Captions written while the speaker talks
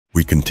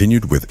We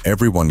continued with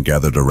everyone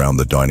gathered around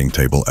the dining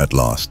table at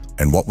last,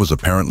 and what was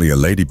apparently a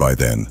lady by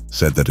then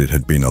said that it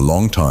had been a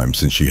long time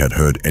since she had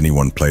heard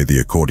anyone play the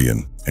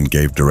accordion, and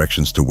gave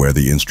directions to where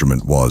the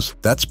instrument was.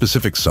 That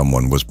specific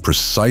someone was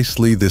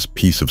precisely this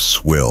piece of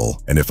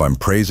swill, and if I'm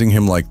praising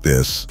him like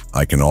this,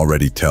 I can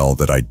already tell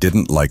that I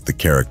didn't like the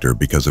character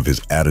because of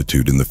his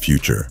attitude in the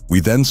future. We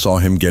then saw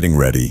him getting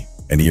ready,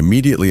 and he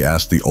immediately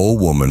asked the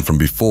old woman from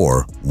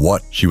before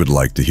what she would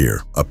like to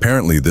hear.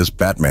 Apparently this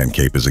Batman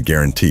cape is a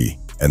guarantee,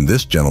 and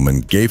this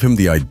gentleman gave him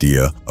the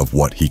idea of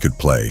what he could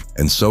play.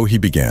 And so he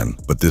began,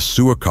 but this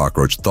sewer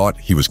cockroach thought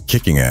he was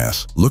kicking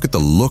ass. Look at the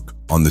look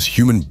on this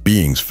human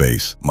being's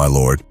face, my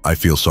lord. I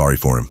feel sorry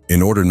for him.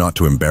 In order not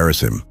to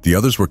embarrass him, the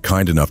others were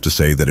kind enough to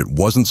say that it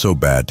wasn't so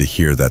bad to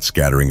hear that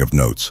scattering of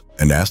notes,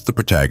 and asked the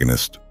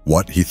protagonist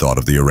what he thought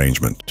of the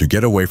arrangement. To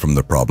get away from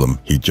the problem,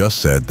 he just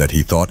said that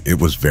he thought it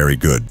was very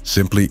good,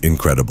 simply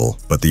incredible.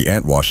 But the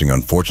ant washing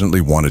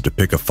unfortunately wanted to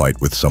pick a fight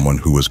with someone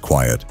who was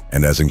quiet,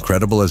 and as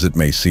incredible as it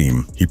may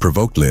seem, he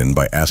provoked Lin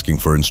by asking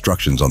for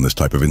instructions on this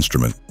type of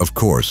instrument. Of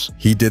course,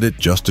 he did it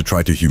just to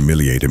try to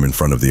humiliate him in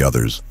front of the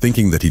others,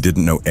 thinking that he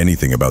didn't know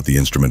anything about the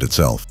instrument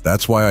itself.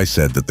 That's why I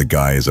said that the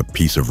guy is a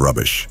piece of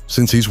rubbish,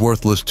 since he's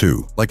worthless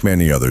too, like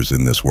many others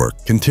in this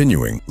work.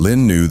 Continuing,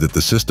 Lin knew that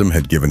the system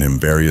had given him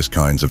various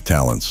kinds of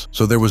talents,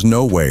 so there was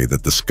no way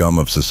that the scum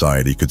of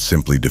society could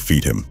simply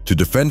defeat him. To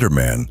defend her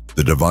man,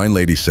 the divine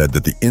lady said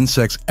that the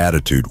insect's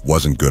attitude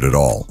wasn't good at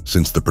all,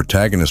 since the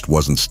protagonist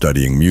wasn't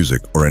studying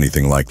music or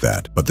anything like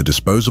that. But the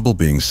disposable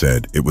being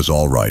said it was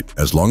all right.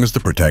 As long as the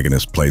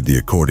protagonist played the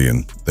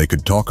accordion, they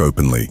could talk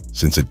openly,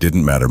 since it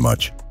didn't matter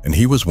much. And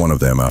he was one of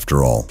them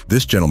after all.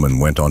 This gentleman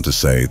went on to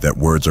say that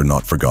words are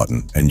not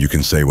forgotten, and you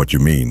can say what you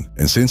mean.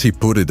 And since he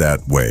put it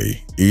that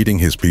way, eating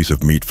his piece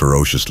of meat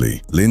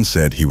ferociously, Lin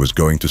said he was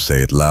going to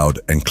say it loud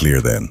and clear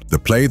then. The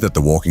play that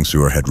the walking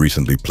sewer had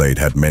recently played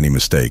had many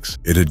mistakes.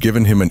 It had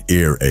given him an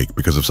earache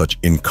because of such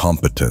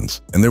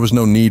incompetence, and there was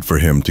no need for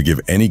him to give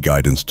any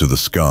guidance to the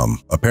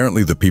scum.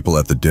 Apparently the people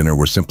at the dinner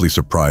were simply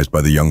surprised by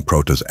the young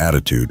prota's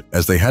attitude,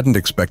 as they hadn't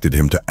expected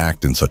him to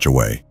act in such a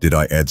way. Did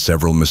I add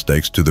several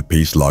mistakes to the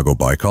piece Lago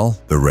Baikal?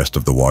 The rest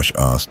of the wash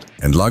asked,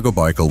 and Lago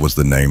Baikal was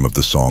the name of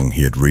the song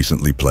he had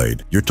recently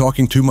played. You're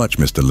talking too much,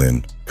 Mr.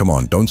 Lin. Come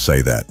on, don't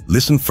say that.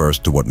 Listen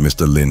first to what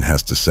Mr. Lin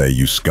has to say,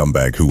 you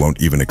scumbag who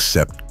won't even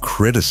accept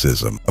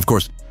criticism. Of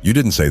course, you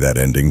didn't say that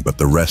ending, but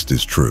the rest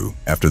is true.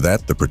 After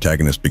that, the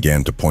protagonist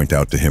began to point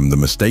out to him the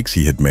mistakes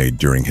he had made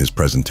during his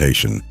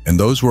presentation, and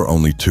those were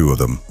only 2 of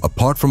them,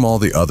 apart from all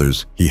the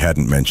others he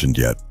hadn't mentioned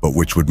yet, but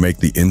which would make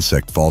the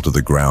insect fall to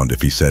the ground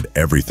if he said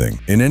everything.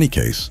 In any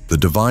case, the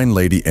divine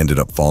lady ended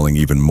up falling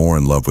even more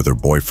in love with her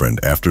boyfriend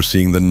after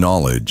seeing the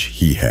knowledge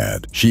he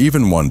had. She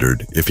even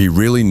wondered if he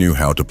really knew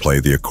how to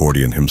play the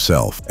accordion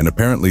himself, and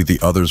apparently the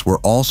others were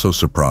also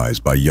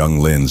surprised by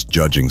young Lin's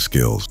judging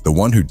skills. The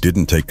one who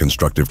didn't take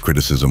constructive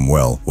criticism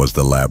well was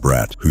the lab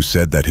rat, who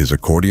said that his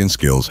accordion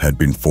skills had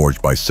been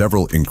forged by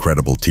several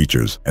incredible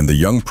teachers, and the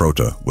young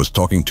prota was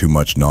talking too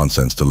much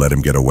nonsense to let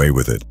him get away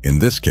with it. In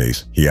this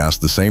case, he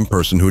asked the same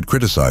person who had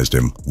criticized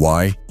him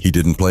why he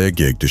didn't play a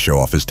gig to show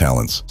off his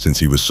talents, since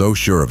he was so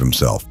sure of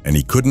himself, and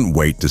he couldn't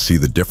wait to see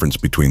the difference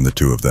between the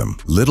 2 of them.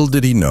 Little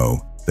did he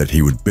know that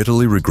he would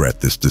bitterly regret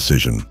this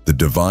decision. The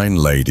divine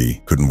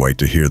lady couldn't wait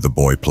to hear the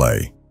boy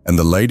play. And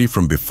the lady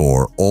from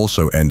before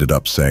also ended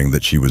up saying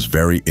that she was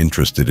very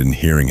interested in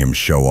hearing him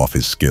show off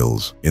his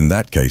skills. In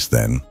that case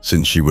then,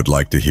 since she would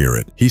like to hear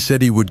it, he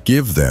said he would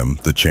give them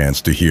the chance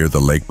to hear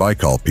the Lake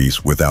Baikal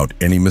piece without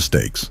any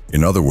mistakes.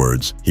 In other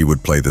words, he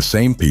would play the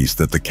same piece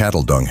that the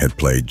cattle dung had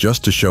played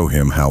just to show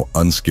him how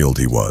unskilled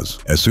he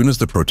was. As soon as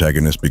the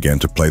protagonist began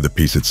to play the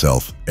piece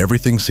itself,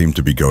 everything seemed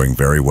to be going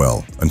very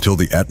well, until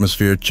the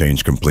atmosphere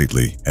changed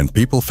completely, and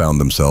people found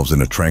themselves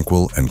in a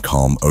tranquil and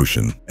calm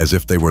ocean, as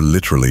if they were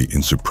literally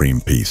in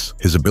supreme peace.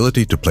 His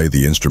ability to play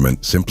the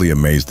instrument simply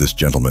amazed this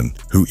gentleman,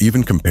 who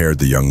even compared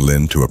the young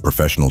Lin to a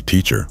professional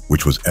teacher,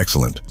 which was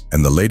excellent,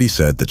 and the lady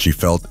said that she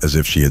felt as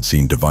if she had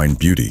seen divine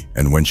beauty,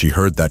 and when she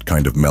heard that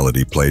kind of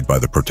melody played by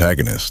the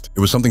protagonist, it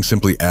was something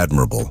simply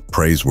admirable,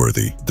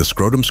 praiseworthy. The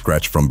scrotum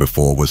scratch from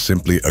before was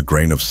simply a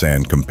grain of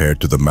sand compared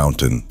to the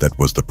mountain that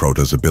was the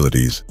prota's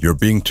abilities. You're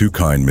being too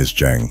kind, Miss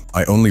Zhang.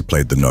 I only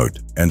played the note,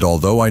 and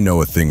although I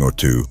know a thing or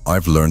two,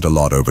 I've learned a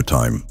lot over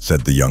time,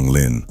 said the young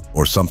Lin,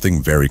 or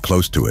something very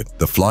close to it.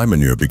 The fly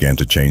manure began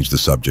to change the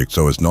subject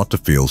so as not to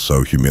feel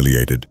so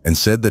humiliated, and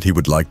said that he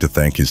would like to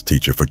thank his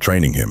teacher for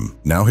training him.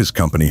 Now his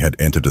company had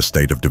entered a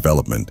state of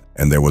development,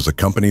 and there was a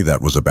company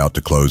that was about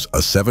to close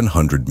a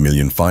 700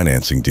 million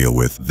financing deal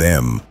with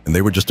them, and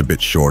they were just a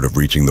bit short of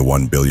reaching the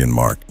 1 billion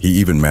mark. He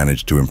even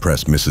managed to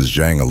impress Mrs.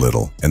 Zhang a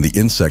little, and the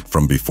insect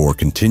from before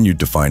continued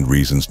to find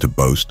reasons to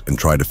boast and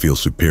try to feel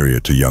superior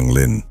to young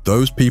Lin.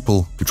 Those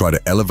people who try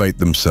to elevate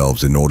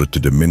themselves in order to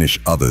diminish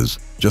others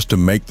just to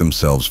make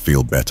themselves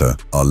feel better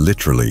are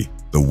literally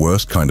the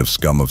worst kind of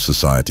scum of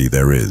society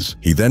there is.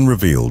 He then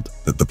revealed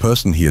that the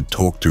person he had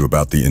talked to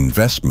about the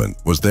investment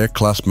was their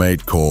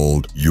classmate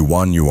called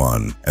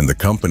Yuan, and the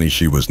company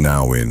she was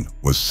now in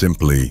was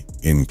simply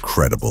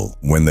incredible.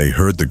 When they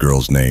heard the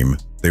girl's name,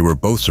 They were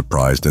both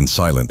surprised and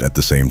silent at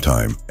the same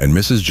time, and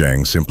Mrs.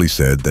 Zhang simply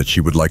said that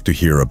she would like to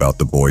hear about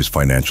the boys'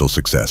 financial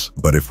success.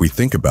 But if we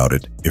think about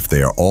it, if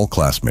they are all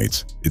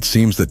classmates, it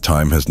seems that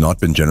time has not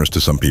been generous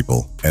to some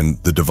people, and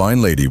the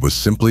Divine Lady was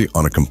simply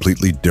on a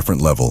completely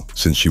different level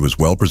since she was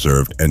well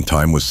preserved and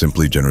time was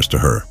simply generous to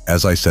her.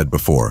 As I said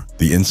before,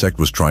 the insect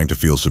was trying to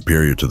feel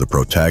superior to the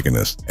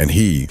protagonist, and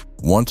he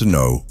want to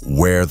know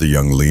where the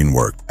young Lin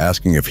worked,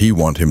 asking if he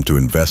want him to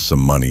invest some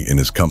money in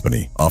his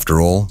company.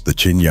 After all, the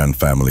Qinyan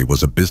family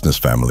was a business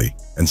family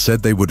and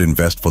said they would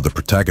invest for the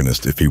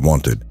protagonist if he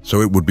wanted,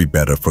 so it would be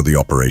better for the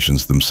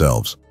operations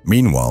themselves.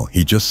 Meanwhile,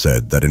 he just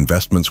said that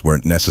investments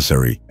weren't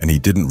necessary and he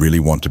didn't really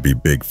want to be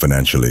big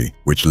financially,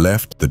 which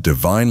left the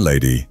Divine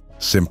Lady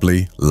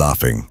simply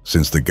laughing,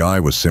 since the guy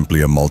was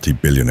simply a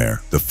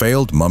multi-billionaire. The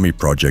failed mummy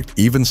project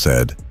even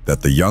said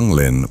that the young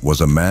Lin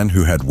was a man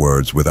who had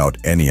words without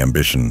any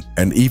ambition,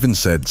 and even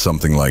said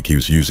something like he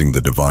was using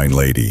the Divine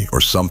Lady or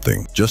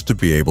something just to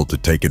be able to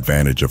take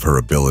advantage of her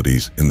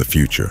abilities in the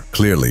future.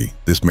 Clearly,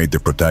 this made the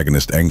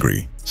protagonist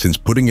angry, since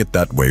putting it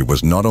that way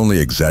was not only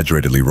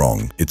exaggeratedly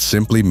wrong, it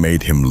simply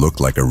made him look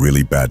like a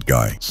really bad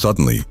guy.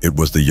 Suddenly, it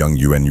was the young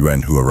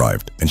Yuan who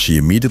arrived, and she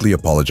immediately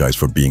apologized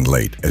for being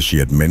late, as she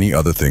had many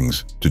other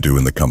things to do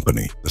in the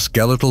company. The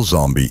skeletal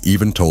zombie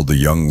even told the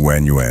young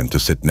Yuan to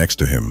sit next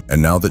to him,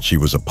 and now that she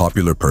was a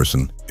popular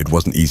person, it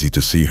wasn't easy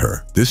to see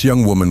her. This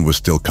young woman was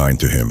still kind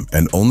to him,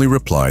 and only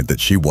replied that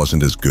she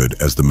wasn't as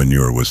good as the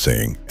manure was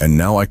saying. And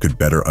now I could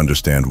better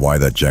understand why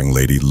that Zhang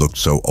lady looked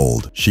so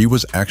old. She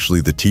was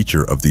actually the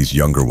teacher of these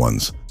younger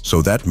ones.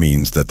 So that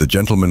means that the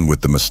gentleman with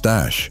the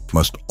mustache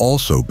must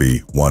also be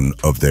one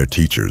of their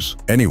teachers.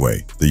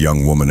 Anyway, the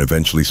young woman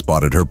eventually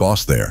spotted her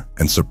boss there,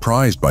 and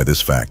surprised by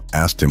this fact,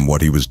 asked him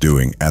what he was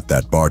doing at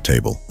that bar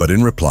table. But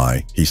in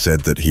reply, he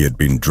said that he had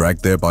been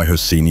dragged there by her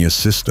senior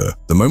sister.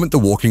 The moment the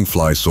walking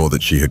fly saw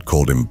that she had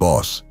called him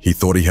boss, he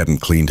thought he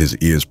hadn't cleaned his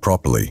ears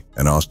properly,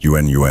 and asked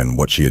Yuan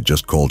what she had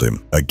just called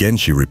him. Again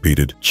she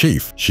repeated,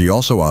 "Chief." She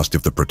also asked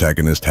if the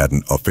protagonist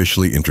hadn't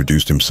officially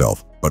introduced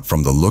himself, but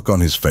from the look on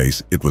his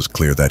face, it was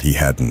clear that he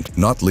hadn't,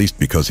 not least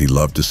because he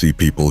loved to see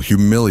people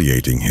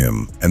humiliating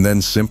him, and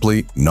then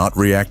simply not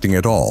reacting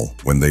at all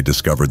when they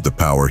discovered the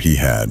power he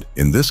had,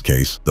 in this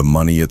case, the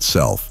money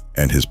itself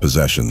and his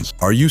possessions.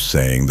 "Are you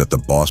saying that the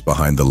boss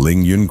behind the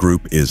Ling Yun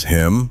group is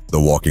him?" the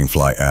walking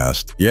fly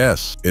asked.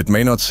 "Yes, it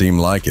may not seem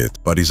like it,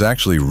 but he's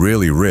actually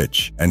really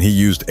rich, and he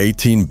used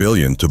 18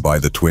 billion to buy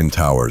the Twin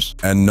Towers.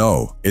 And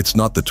no, it's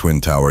not the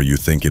Twin Tower you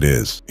think it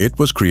is. It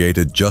was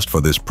created just for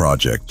this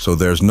project, so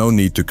there's no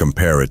need to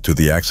compare it to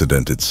the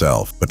accident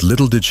itself." But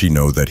little did she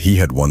know that he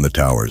had won the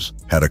towers,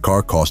 had a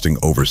car costing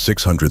over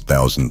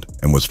 600,000,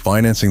 and was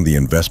financing the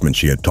investment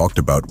she had talked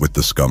about with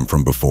the scum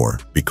from before.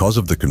 Because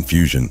of the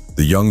confusion,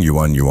 the young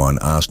Yuan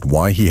asked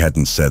why he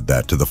hadn't said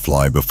that to the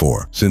fly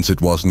before, since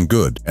it wasn't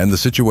good, and the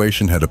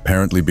situation had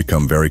apparently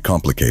become very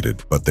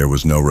complicated, but there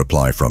was no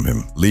reply from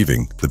him.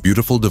 Leaving, the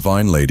beautiful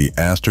Divine Lady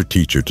asked her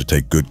teacher to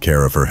take good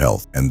care of her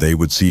health, and they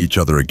would see each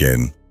other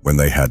again when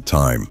they had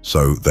time,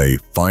 so they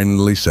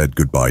finally said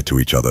goodbye to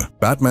each other.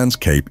 Batman's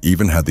cape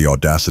even had the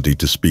audacity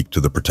to speak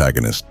to the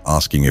protagonist,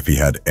 asking if he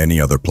had any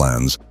other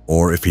plans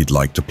or if he'd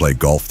like to play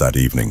golf that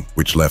evening,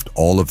 which left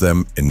all of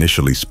them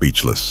initially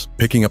speechless.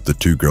 Picking up the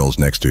two girls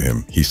next to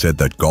him, he said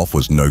that golf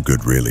was no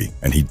good really,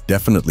 and he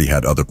definitely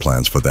had other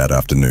plans for that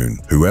afternoon.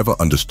 Whoever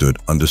understood,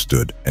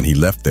 understood, and he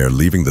left there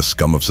leaving the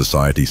scum of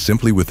society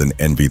simply with an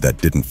envy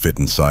that didn't fit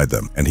inside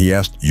them. And he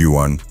asked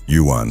Yuan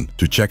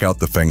to check out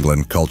the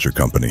Fenglan Culture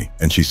Company,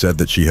 and she said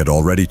that she had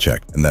already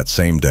checked, and that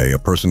same day a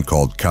person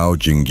called Cao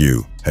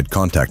Jingyu had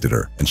contacted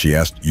her, and she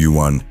asked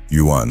Yuan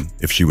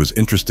if she was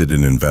interested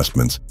in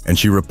investments, and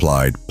she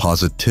replied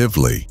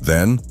positively.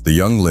 Then, the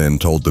young Lin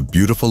told the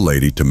beautiful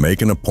lady to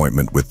make an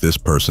appointment with this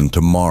person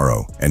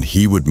tomorrow, and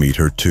he would meet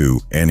her too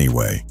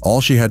anyway.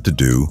 All she had to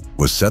do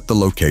was set the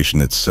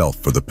location itself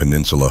for the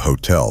Peninsula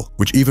Hotel,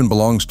 which even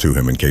belongs to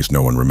him in case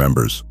no one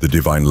remembers. The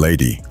Divine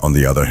Lady, on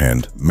the other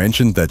hand,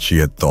 mentioned that she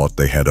had thought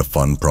they had a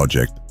fun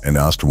project, and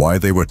asked why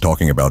they were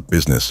talking about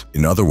business.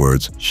 In other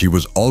words, she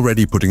was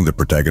already putting the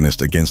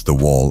protagonist against the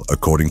wall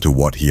according to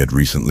what he had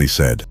recently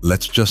said.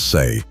 Let's just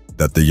say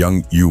that the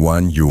young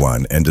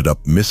Yuan ended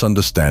up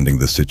misunderstanding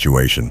the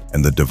situation,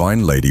 and the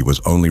Divine Lady was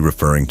only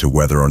referring to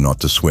whether or not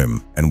to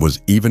swim, and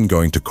was even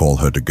going to call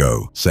her to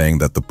go, saying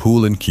that the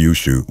pool in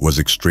Kyushu was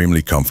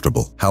extremely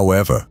comfortable.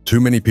 However, too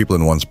many people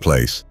in one's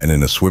place, and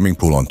in a swimming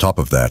pool on top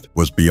of that,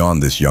 was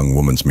beyond this young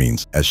woman's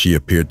means, as she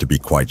appeared to be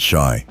quite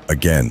shy.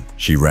 Again,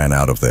 she ran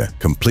out of there,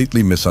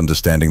 completely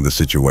misunderstanding the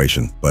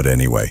situation. But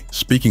anyway,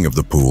 speaking of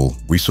the pool,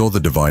 we saw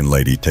the Divine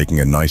Lady taking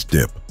a nice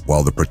dip,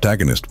 while the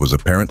protagonist was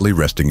apparently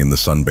resting in the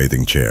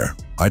sunbathing chair.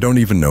 I don't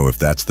even know if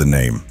that's the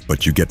name,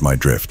 but you get my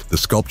drift. The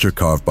sculpture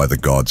carved by the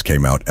gods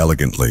came out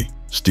elegantly,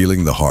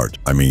 stealing the heart,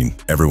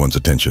 everyone's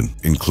attention,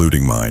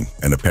 including mine,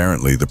 and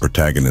apparently the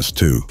protagonist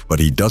too. But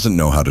he doesn't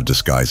know how to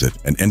disguise it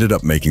and ended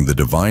up making the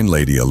divine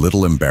lady a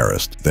little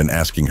embarrassed, then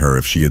asking her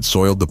if she had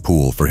soiled the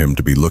pool for him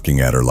to be looking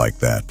at her like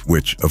that,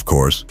 which, of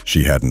course,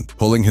 she hadn't.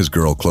 Pulling his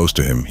girl close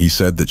to him, he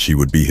said that she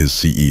would be his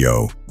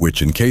CEO,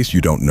 which, in case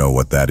you don't know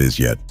what that is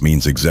yet,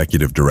 means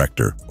executive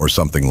director or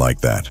something like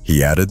that.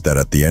 He added that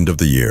at the end of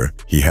the year,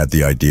 he had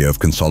the idea of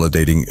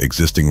consolidating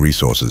existing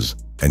resources,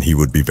 and he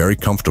would be very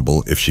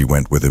comfortable if she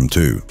went with him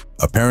too.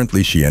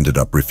 Apparently, she ended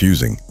up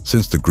refusing,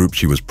 since the group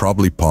she was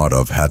probably part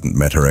of hadn't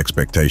met her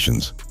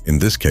expectations. In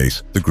this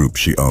case, the group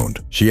she owned.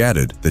 She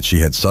added that she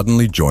had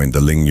suddenly joined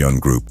the Lin Yi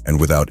group, and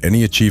without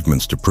any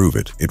achievements to prove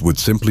it, it would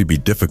simply be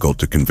difficult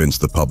to convince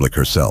the public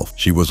herself.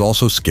 She was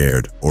also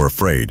scared, or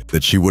afraid,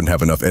 that she wouldn't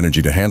have enough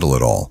energy to handle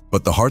it all.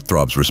 But the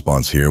heartthrob's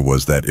response here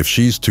was that if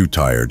she's too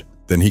tired,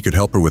 then he could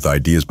help her with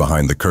ideas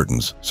behind the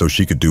curtains, so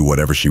she could do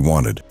whatever she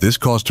wanted. This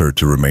caused her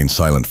to remain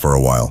silent for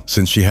a while,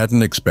 since she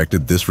hadn't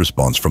expected this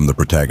response from the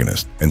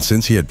protagonist, and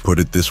since he had put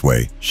it this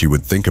way, she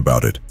would think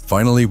about it.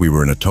 Finally, we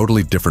were in a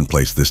totally different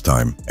place this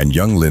time, and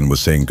young Lin was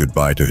saying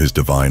goodbye to his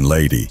divine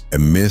lady,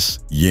 and Miss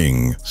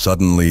Ying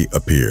suddenly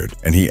appeared,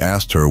 and he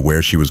asked her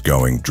where she was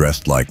going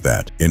dressed like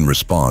that. In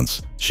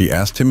response, she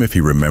asked him if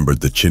he remembered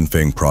the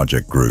Qinfeng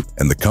project group,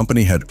 and the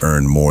company had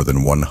earned more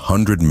than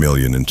 100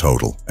 million in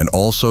total, and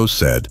also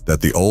said that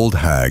the old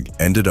hag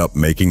ended up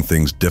making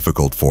things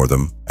difficult for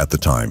them at the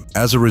time.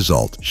 As a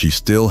result, she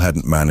still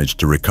hadn't managed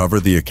to recover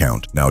the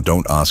account. Now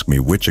don't ask me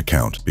which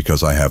account,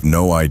 because I have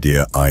no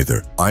idea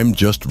either. I'm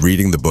just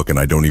reading the book and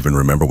I don't even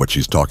remember what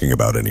she's talking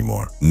about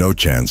anymore. No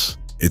chance.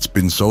 It's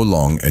been so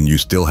long and you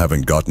still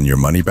haven't gotten your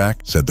money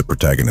back, said the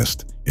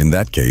protagonist. In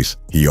that case,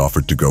 he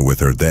offered to go with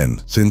her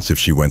then, since if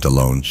she went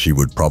alone, she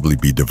would probably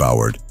be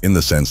devoured, in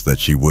the sense that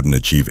she wouldn't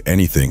achieve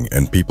anything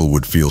and people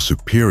would feel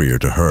superior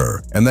to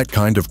her, and that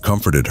kind of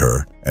comforted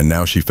her, and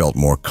now she felt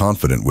more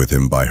confident with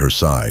him by her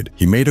side.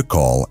 He made a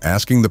call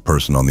asking the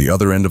person on the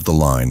other end of the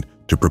line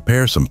to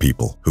prepare some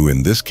people, who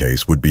in this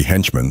case would be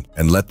henchmen,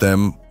 and let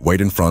them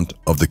wait in front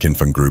of the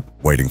Qinfeng group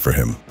waiting for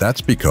him.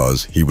 That's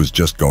because he was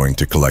just going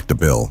to collect a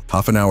bill.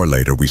 Half an hour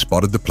later, we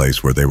spotted the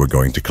place where they were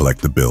going to collect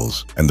the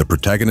bills, and the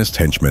protagonist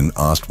henchmen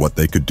asked what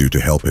they could do to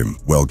help him.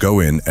 Well,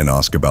 go in and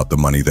ask about the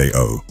money they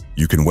owe.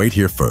 You can wait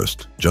here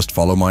first. Just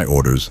follow my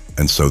orders,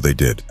 and so they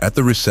did. At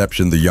the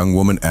reception, the young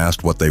woman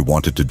asked what they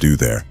wanted to do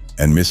there,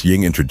 and Miss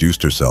Ying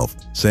introduced herself,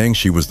 saying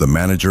she was the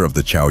manager of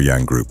the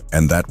Chaoyang group,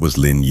 and that was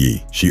Lin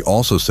Yi. She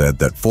also said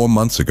that 4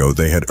 months ago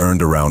they had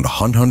earned around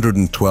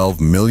 $112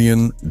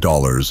 million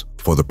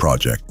for the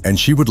project, and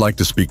she would like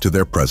to speak to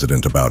their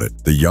president about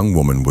it. The young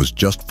woman was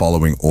just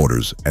following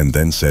orders and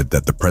then said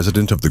that the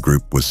president of the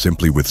group was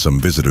simply with some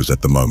visitors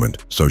at the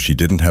moment, so she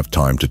didn't have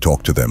time to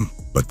talk to them.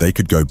 But they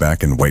could go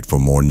back and wait for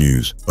more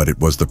news. But it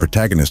was the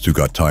protagonist who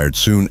got tired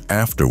soon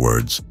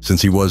afterwards,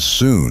 since he was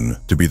soon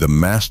to be the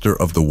master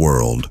of the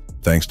world,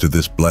 thanks to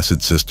this blessed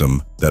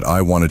system that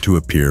I wanted to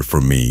appear for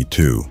me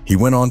too. He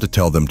went on to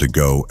tell them to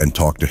go and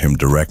talk to him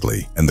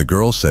directly, and the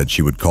girl said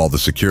she would call the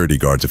security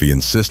guards if he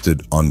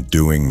insisted on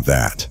doing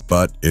that.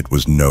 But it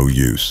was no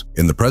use.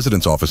 In the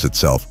president's office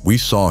itself, we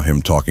saw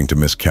him talking to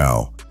Miss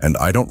Cao, and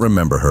I don't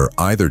remember her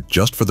either,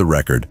 just for the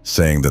record,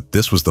 saying that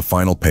this was the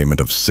final payment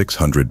of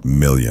 600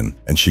 million,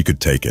 and she could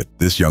take it.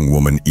 This young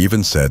woman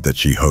even said that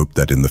she hoped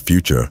that in the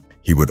future,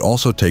 he would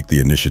also take the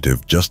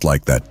initiative just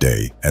like that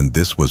day, and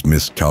this was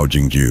Miss Cao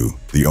Jingju,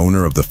 the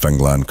owner of the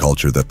Fenglan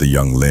culture that the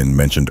young Lin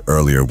mentioned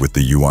earlier with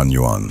the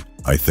Yuan,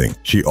 I think.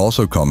 She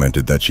also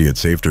commented that she had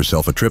saved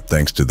herself a trip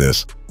thanks to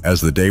this, as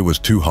the day was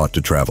too hot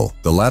to travel.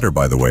 The latter,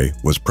 by the way,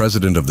 was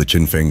president of the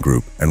Qinfeng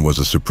group and was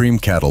a supreme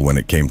cattle when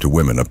it came to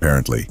women,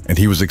 apparently, and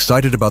he was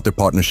excited about their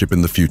partnership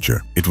in the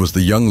future. It was the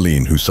young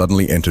Lin who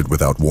suddenly entered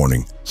without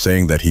warning,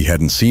 saying that he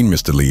hadn't seen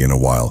Mr. Li in a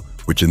while,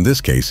 which in this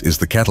case is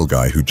the cattle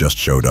guy who just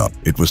showed up.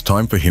 It was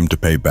time for him to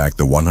pay back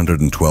the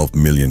 112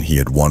 million he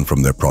had won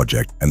from their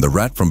project, and the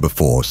rat from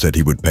before said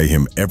he would pay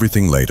him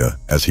everything later,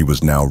 as he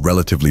was now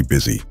relatively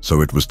busy,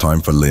 so it was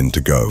time for Lin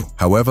to go.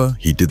 However,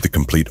 he did the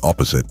complete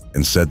opposite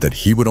and said that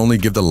he would only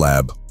give the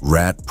lab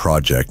rat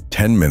project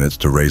 10 minutes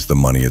to raise the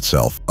money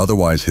itself,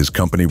 otherwise his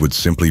company would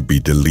simply be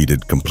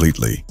deleted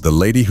completely. The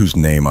lady whose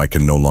name I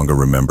can no longer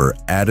remember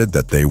added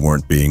that they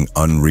weren't being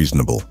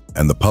unreasonable,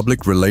 and the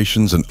public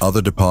relations and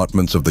other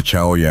departments of the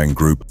Chaoyang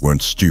group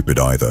weren't stupid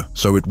either,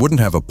 so it wouldn't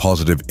have a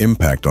positive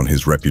impact on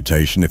his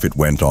reputation if it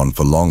went on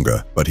for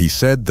longer. But he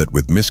said that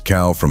with Miss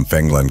Cao from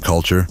Fenglan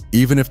culture,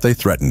 even if they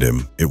threatened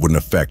him, it wouldn't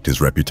affect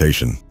his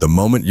reputation. The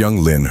moment young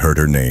Lin heard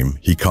her name,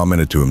 he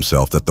commented to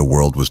himself that the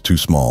world was too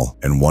small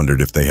and wondered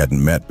if they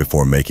hadn't met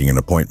before making an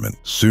appointment.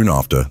 Soon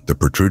after, the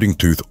protruding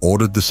tooth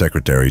ordered the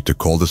secretary to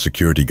call the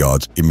security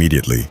guards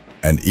immediately.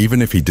 And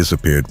even if he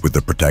disappeared with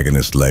the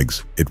protagonist's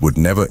legs, it would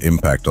never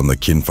impact on the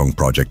Qinfeng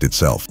project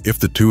itself. If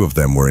the two of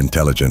them were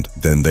intelligent,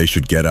 then they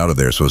should get out of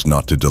there so as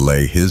not to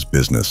delay his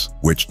business,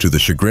 which, to the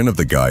chagrin of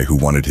the guy who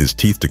wanted his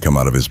teeth to come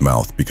out of his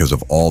mouth because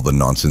of all the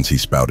nonsense he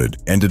spouted,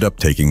 ended up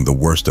taking the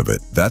worst of it.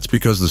 That's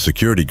because the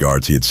security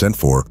guards he had sent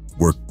for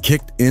were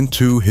kicked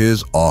into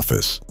his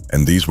office,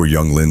 and these were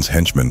young Lin's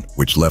henchmen,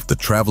 which left the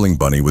traveling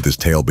bunny with his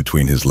tail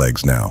between his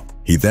legs now.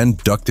 He then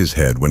ducked his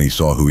head when he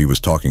saw who he was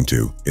talking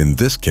to, in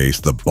this case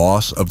the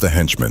boss of the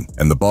henchmen,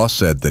 and the boss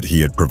said that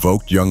he had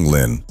provoked young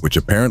Lin, which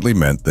apparently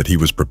meant that he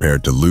was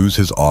prepared to lose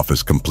his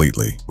office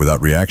completely.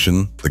 Without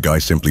reaction, the guy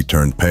simply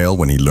turned pale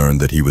when he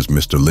learned that he was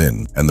Mr.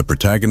 Lin, and the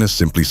protagonist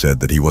simply said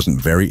that he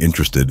wasn't very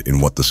interested in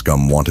what the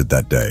scum wanted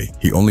that day.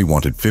 He only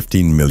wanted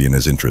 15 million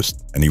as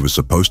interest, and he was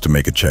supposed to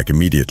make a check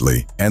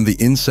immediately, and the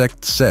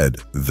insect said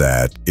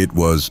that it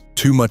was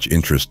too much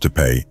interest to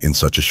pay in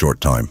such a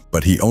short time.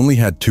 But he only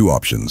had two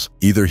options.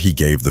 Either he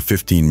gave the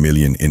 15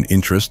 million in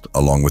interest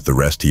along with the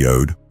rest he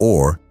owed,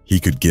 or he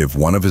could give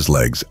one of his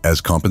legs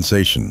as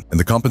compensation, and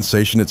the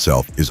compensation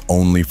itself is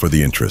only for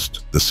the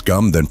interest. The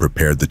scum then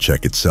prepared the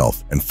check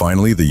itself, and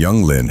finally the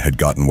young Lin had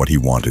gotten what he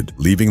wanted,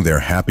 leaving there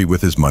happy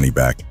with his money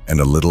back and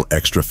a little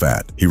extra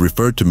fat. He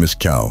referred to Miss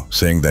Cao,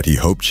 saying that he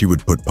hoped she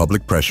would put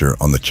public pressure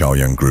on the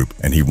Chaoyang group,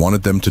 and he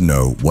wanted them to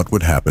know what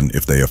would happen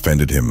if they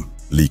offended him.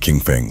 Li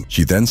Qingfeng.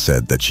 She then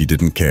said that she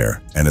didn't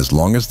care, and as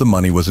long as the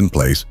money was in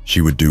place,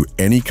 she would do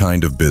any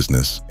kind of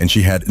business, and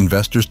she had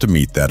investors to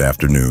meet that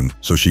afternoon,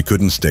 so she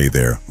couldn't stay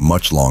there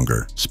much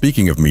longer.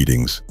 Speaking of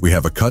meetings, we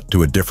have a cut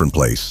to a different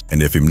place,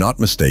 and if I'm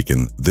not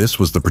mistaken, this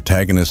was the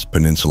protagonist's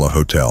Peninsula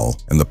Hotel,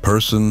 and the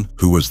person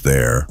who was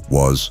there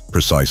was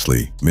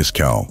precisely Miss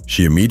Cao.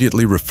 She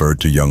immediately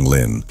referred to young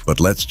Lin, but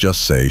let's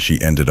just say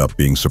she ended up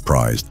being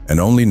surprised, and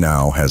only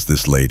now has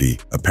this lady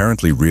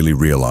apparently really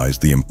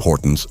realized the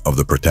importance of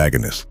the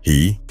protagonist.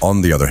 He,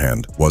 on the other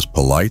hand, was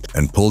polite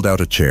and pulled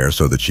out a chair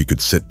so that she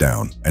could sit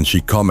down, and she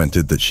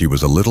commented that she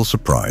was a little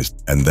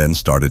surprised and then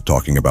started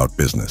talking about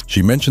business.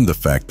 She mentioned the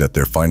fact that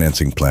their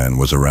financing plan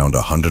was around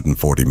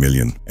 140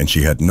 million, and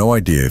she had no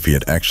idea if he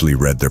had actually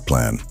read their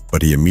plan.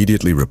 But he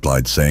immediately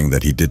replied saying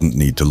that he didn't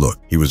need to look.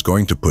 He was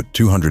going to put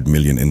 200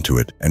 million into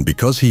it, and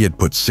because he had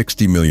put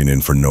 60 million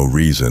in for no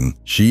reason,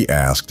 she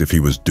asked if he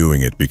was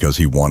doing it because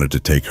he wanted to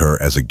take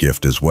her as a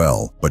gift as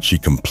well. But she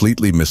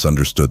completely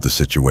misunderstood the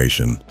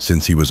situation,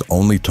 since he was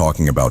only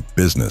talking about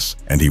business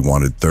and he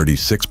wanted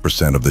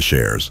 36% of the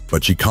shares.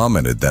 But she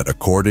commented that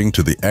according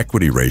to the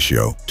equity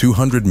ratio,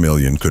 200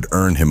 million could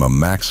earn him a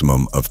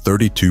maximum of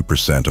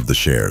 32% of the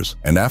shares.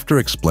 And after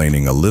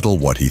explaining a little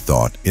what he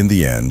thought, in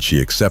the end she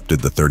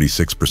accepted the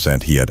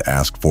 36% he had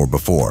asked for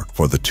before,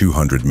 for the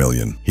 200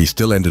 million. He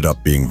still ended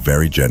up being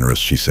very generous,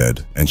 she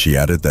said, and she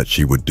added that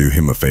she would do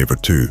him a favor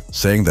too,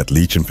 saying that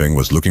Li Qingfeng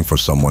was looking for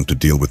someone to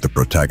deal with the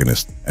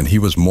protagonist, and he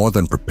was more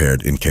than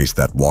prepared in case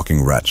that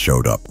walking rat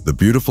showed up. The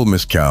beautiful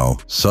Miss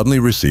Cao suddenly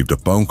received a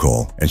phone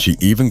call, and she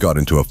even got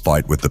into a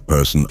fight with the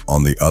person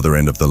on the other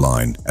end of the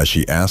line, as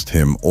she asked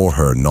him or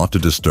her not to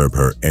disturb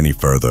her any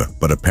further,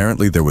 but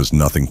apparently there was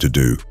nothing to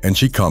do, and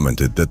she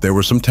commented that there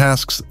were some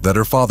tasks that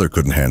her father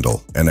couldn't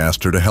handle, and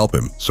asked her to help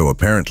him, so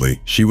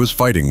apparently she was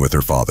fighting with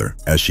her father.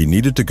 As she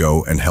needed to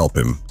go and help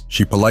him,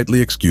 she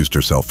politely excused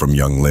herself from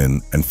young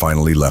Lin and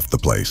finally left the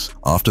place.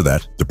 After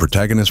that, the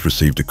protagonist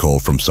received a call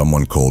from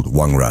someone called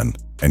Wang Ran,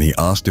 and he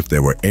asked if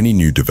there were any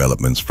new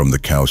developments from the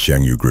Cao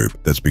Xiangyu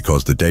group. That's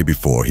because the day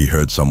before he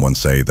heard someone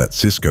say that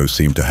Cisco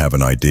seemed to have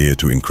an idea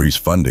to increase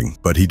funding,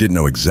 but he didn't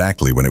know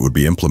exactly when it would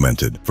be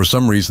implemented. For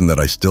some reason that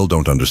I still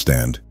don't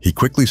understand, he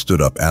quickly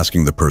stood up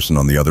asking the person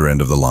on the other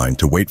end of the line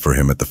to wait for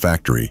him at the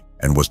factory,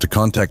 and was to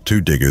contact two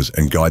diggers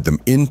and guide them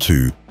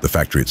into the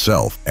factory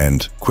itself,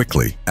 and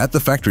quickly. At the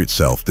factory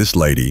itself, this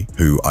lady,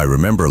 who I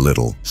remember a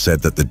little,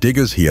 said that the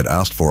diggers he had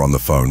asked for on the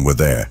phone were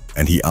there,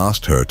 and he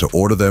asked her to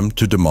order them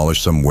to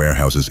demolish some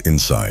warehouses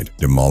inside.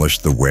 Demolish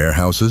the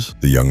warehouses?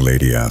 The young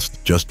lady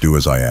asked. Just do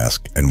as I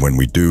ask, and when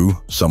we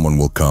do, someone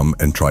will come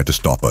and try to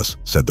stop us,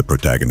 said the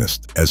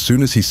protagonist. As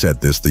soon as he said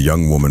this, the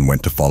young woman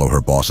went to follow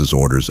her boss's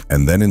orders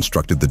and then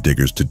instructed the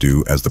diggers to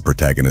do as the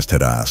protagonist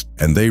had asked,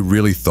 and they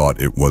really thought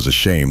it was a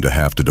shame to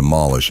have to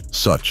demolish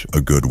such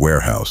a good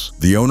warehouse.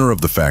 The owner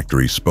of the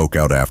factory spoke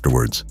out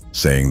afterwards,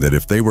 saying that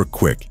if they were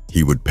quick,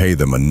 he would pay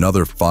them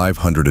another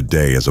 500 a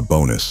day as a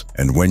bonus.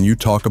 And when you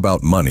talk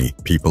about money,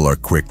 people are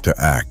quick to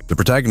act. The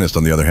protagonist,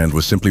 on the other hand,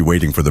 was simply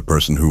waiting for the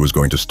person who was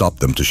going to stop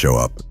them to show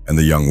up, and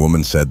the young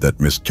woman said that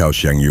Miss Cao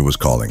Xiangyu was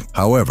calling.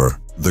 However,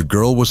 the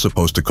girl was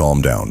supposed to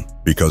calm down,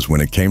 because when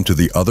it came to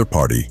the other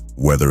party,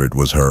 whether it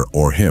was her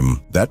or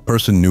him, that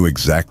person knew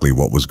exactly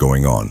what was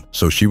going on,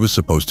 so she was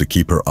supposed to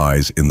keep her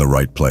eyes in the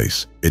right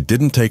place. It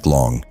didn't take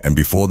long, and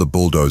before the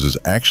bulldozers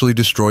actually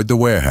destroyed the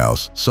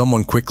warehouse,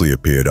 someone quickly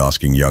appeared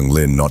asking young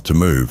Lin not to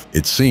move.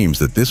 It seems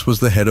that this was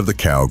the head of the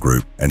Cow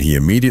group, and he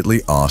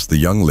immediately asked the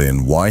young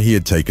Lin why he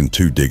had taken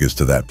two diggers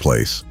to that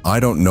place. I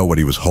don't know what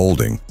he was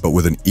holding, but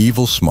with an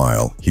evil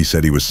smile, he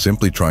said he was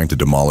simply trying to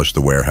demolish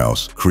the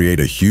warehouse, create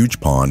a huge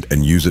pond,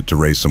 and use it to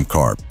raise some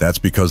carp. That's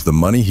because the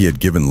money he had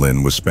given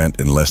Lin was spent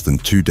in less than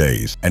 2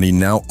 days, and he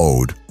now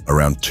owed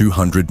around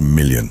 200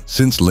 million.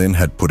 Since Lin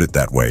had put it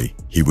that way,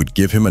 he would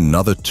give him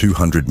another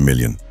 200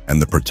 million,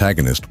 and the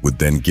protagonist would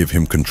then give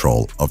him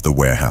control of the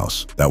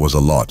warehouse. That was a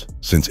lot,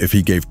 since if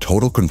he gave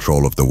total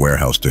control of the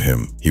warehouse to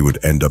him, he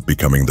would end up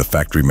becoming the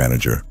factory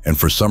manager. And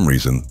for some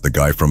reason, the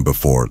guy from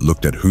before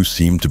looked at who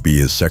seemed to be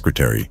his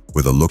secretary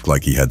with a look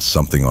like he had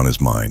something on his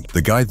mind.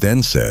 The guy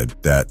then said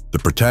that the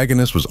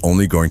protagonist was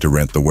only going to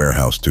rent the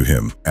warehouse to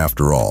him.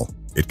 After all,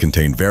 it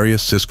contained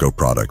various Cisco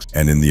products,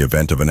 and in the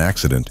event of an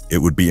accident, it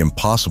would be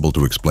impossible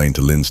to explain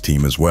to Lin's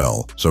team as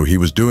well. So he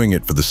was doing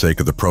it for the sake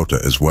of the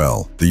prota as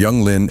well. The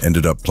young Lin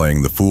ended up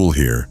playing the fool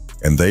here,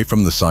 and they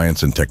from the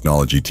science and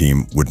technology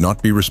team would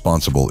not be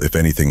responsible if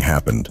anything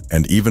happened.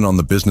 And even on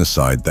the business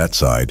side,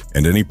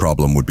 and any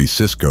problem would be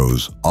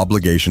Cisco's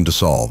obligation to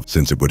solve,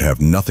 since it would have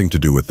nothing to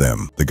do with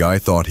them. The guy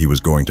thought he was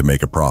going to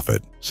make a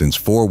profit, since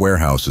 4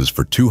 warehouses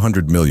for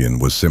 200 million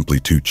was simply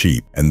too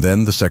cheap. And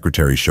then the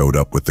secretary showed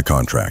up with the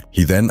contract.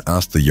 He then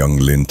asked the young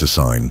Lin to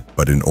sign,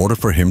 but in order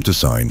for him to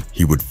sign,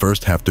 he would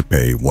first have to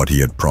pay what he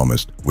had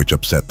promised, which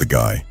upset the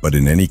guy. But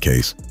in any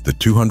case, the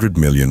 200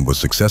 million was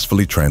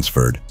successfully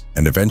transferred,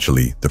 and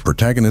eventually, the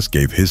protagonist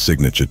gave his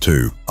signature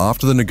too.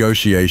 After the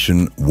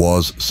negotiation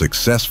was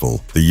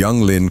successful, the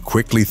young Lin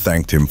quickly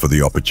thanked him for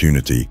the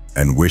opportunity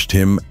and wished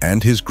him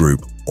and his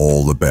group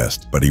all the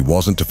best, but he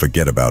wasn't to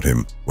forget about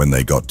him when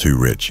they got too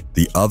rich.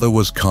 The other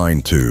was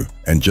kind too,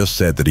 and just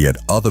said that he had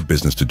other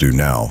business to do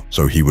now,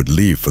 so he would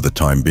leave for the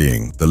time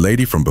being. The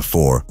lady from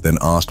before then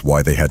asked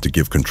why they had to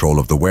give control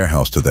of the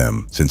warehouse to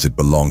them, since it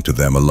belonged to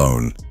them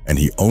alone, and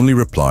he only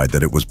replied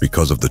that it was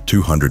because of the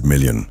 200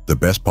 million. The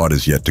best part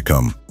is yet to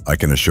come, I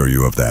can assure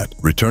you of that.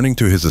 Returning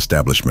to his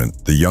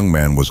establishment, the young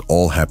man was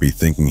all happy,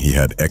 thinking he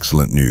had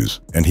excellent news,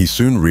 and he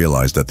soon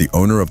realized that the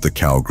owner of the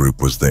cow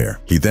group was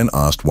there. He then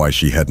asked why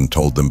she hadn't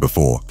told them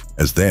before,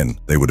 as then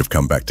they would have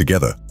come back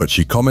together, but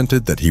she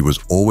commented that he was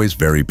always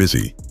very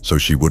busy, so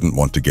she wouldn't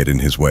want to get in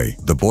his way.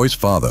 The boy's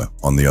father,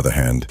 on the other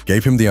hand,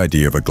 gave him the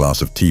idea of a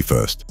glass of tea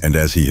first, and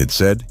as he had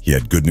said he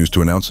had good news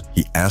to announce,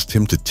 he asked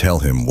him to tell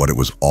him what it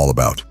was all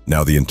about.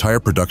 Now the entire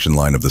production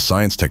line of the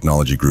science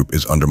technology group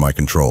is under my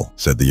control,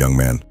 said the young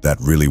man. That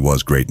really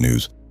was great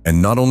news. And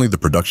not only the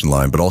production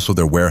line, but also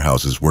their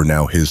warehouses were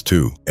now his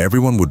too.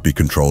 Everyone would be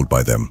controlled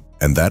by them.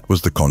 And that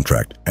was the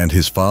contract, and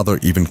his father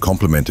even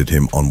complimented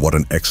him on what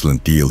an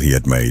excellent deal he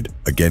had made,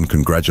 again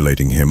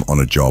congratulating him on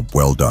a job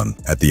well done.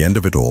 At the end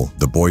of it all,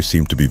 the boy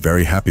seemed to be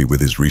very happy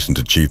with his recent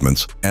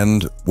achievements,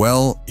 and,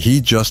 well, he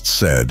just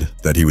said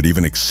that he would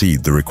even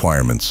exceed the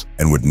requirements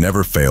and would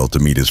never fail to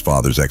meet his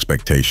father's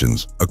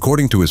expectations.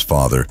 According to his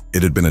father,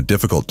 it had been a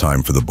difficult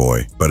time for the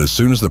boy, but as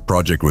soon as the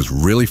project was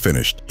really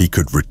finished, he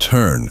could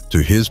return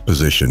to his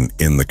position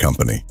in the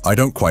company. I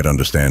don't quite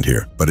understand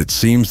here, but it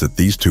seems that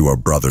these two are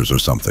brothers or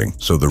something.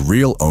 So the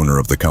real owner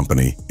of the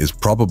company is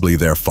probably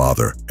their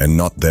father and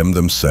not them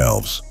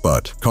themselves.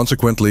 But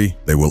consequently,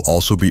 they will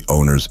also be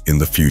owners in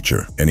the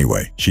future.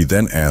 Anyway, she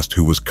then asked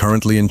who was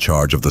currently in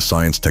charge of the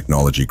science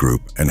technology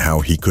group and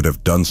how he could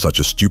have done such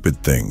a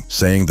stupid thing,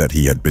 saying that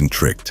he had been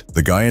tricked.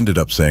 The guy ended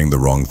up saying the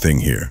wrong thing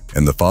here,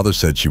 and the father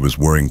said she was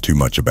worrying too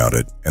much about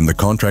it, and the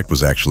contract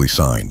was actually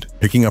signed.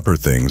 Picking up her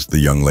things, the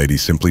young lady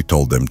simply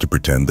told them to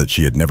pretend that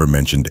she had never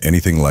mentioned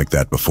anything like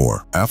that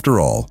before. After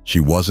all, she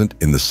wasn't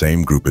in the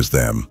same group as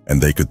them, and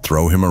they could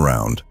throw him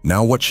around.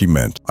 Now what she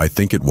meant, I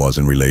think it was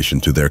in relation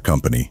to their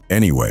company.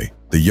 Anyway,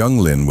 the young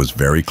Lin was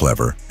very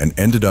clever and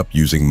ended up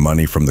using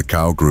money from the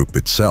cow group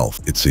itself,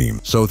 it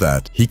seemed, so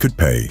that he could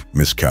pay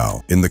Miss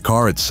Cow. In the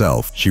car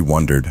itself, she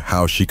wondered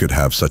how she could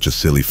have such a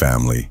silly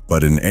family.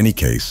 But in any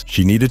case,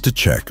 she needed to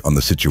check on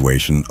the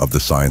situation of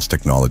the science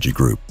technology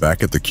group.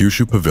 Back at the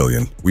Kyushu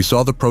Pavilion, we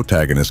saw the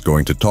protagonist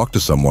going to talk to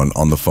someone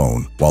on the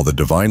phone, while the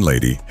divine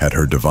lady had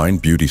her divine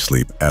beauty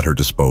sleep at her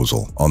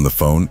disposal. On the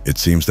phone, it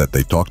seems that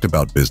they talked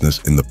about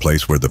business in the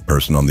place where the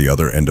person on the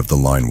other end of the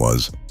line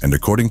was, and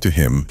according to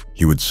him,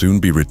 he would soon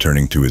be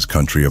returning to his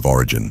country of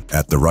origin.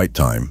 At the right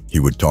time, he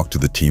would talk to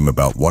the team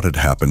about what had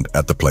happened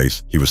at the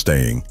place he was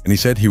staying, and he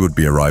said he would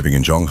be arriving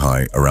in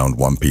Zhonghai around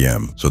 1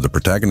 p.m. So the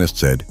protagonist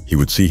said he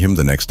would see him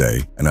the next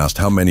day and asked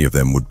how many of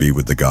them would be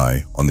with the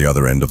guy on the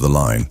other end of the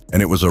line,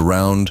 and it was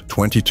around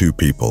 22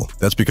 people.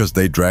 That's because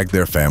they dragged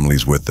their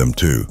families with them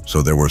too,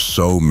 so there were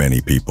so many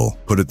people.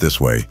 Put it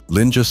this way,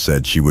 Lin just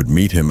said she would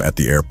meet him at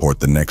the airport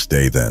the next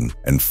day then,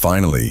 and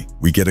finally,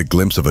 we get a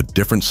glimpse of a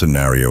different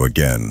scenario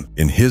again.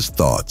 In his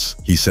thoughts,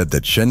 he said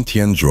that Shen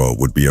Tianzhuo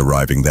would be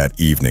arriving that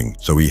evening,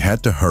 so he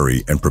had to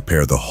hurry and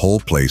prepare the whole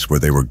place where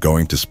they were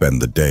going to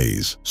spend the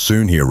days.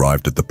 Soon he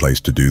arrived at the place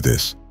to do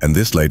this, and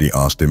this lady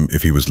asked him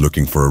if he was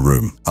looking for a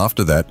room.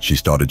 After that, she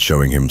started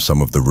showing him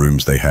some of the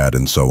rooms they had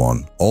and so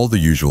on. All the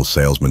usual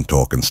salesman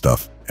talk and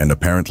stuff. And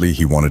apparently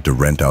he wanted to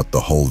rent out the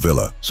whole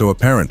villa. So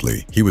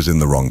apparently he was in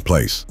the wrong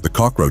place. The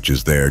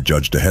cockroaches there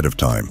judged ahead of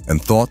time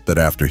and thought that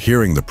after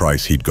hearing the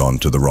price he'd gone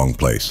to the wrong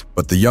place.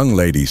 But the young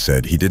lady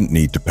said he didn't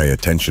need to pay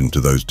attention to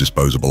those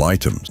disposable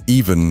items,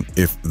 even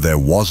if there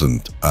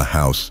wasn't a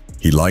house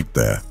he liked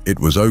there. It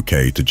was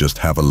okay to just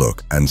have a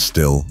look and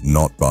still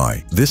not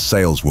buy. This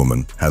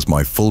saleswoman has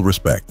my full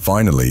respect.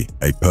 Finally,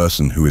 a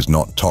person who is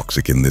not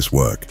toxic in this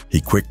work.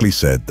 He quickly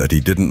said that he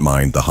didn't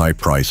mind the high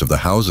price of the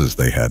houses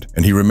they had,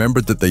 and he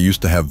remembered that they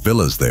used to have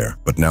villas there,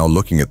 but now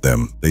looking at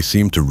them, they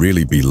seemed to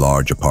really be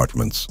large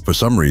apartments. For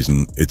some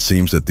reason, it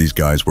seems that these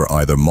guys were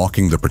either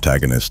mocking the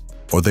protagonist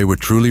or they were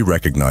truly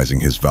recognizing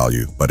his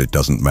value, but it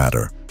doesn't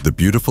matter. The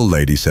beautiful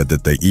lady said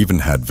that they even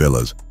had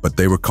villas, but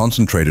they were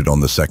concentrated on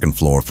the second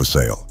floor for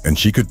sale, and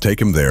she could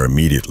take him there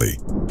immediately.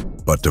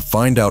 But to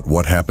find out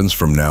what happens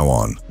from now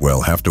on,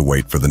 we'll have to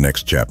wait for the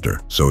next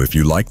chapter. So if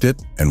you liked it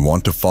and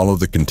want to follow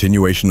the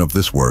continuation of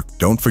this work,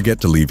 don't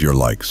forget to leave your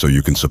like so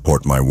you can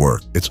support my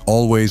work. It's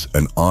always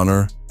an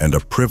honor and a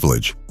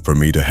privilege for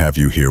me to have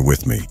you here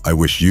with me. I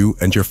wish you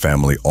and your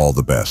family all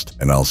the best,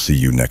 and I'll see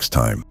you next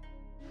time.